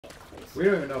We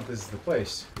don't even know if this is the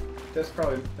place. That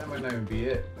might not even be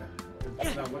it.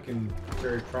 It's not looking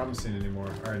very promising anymore.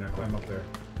 Alright, now climb up there.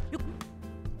 I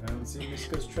don't see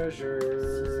Misko's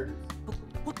treasure.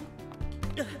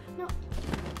 No.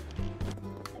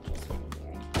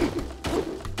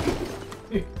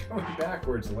 You're going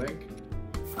backwards, Link.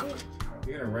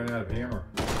 You're gonna run out of hammer.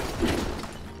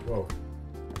 Whoa.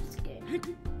 That's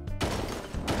good.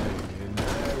 And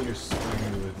now you're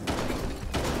swinging with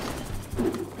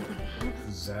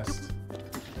zest. I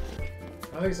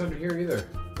don't think it's under here either.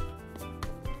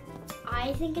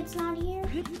 I think it's not here.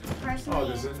 Personally. Oh,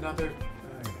 there's another.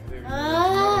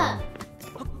 Ah!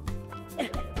 There we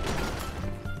go.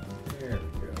 There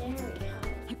we go.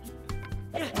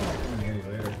 Oh, come in handy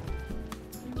later.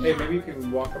 Hey, maybe you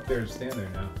can walk up there and stand there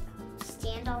now.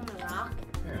 Stand on the rock.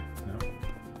 Yeah, no.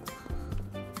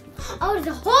 Oh, there's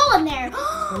a hole in there.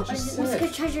 What you There's say?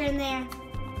 good treasure in there.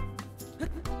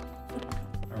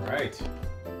 All right.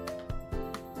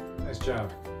 Nice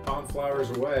job. Pond flowers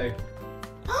away.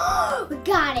 We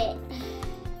got it.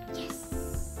 Yes.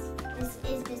 This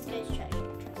is Misko's treasure.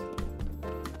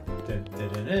 Trust me.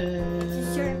 It's a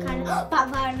certain kind of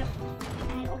bonfire.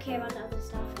 I don't care about the other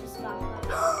stuff. Just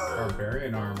bonfire.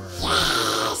 Barbarian armor.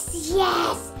 Yes!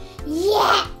 Yes!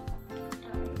 Yeah!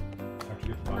 Have to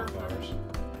get the pond flowers.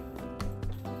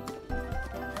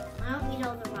 I don't need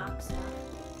all the rocks though.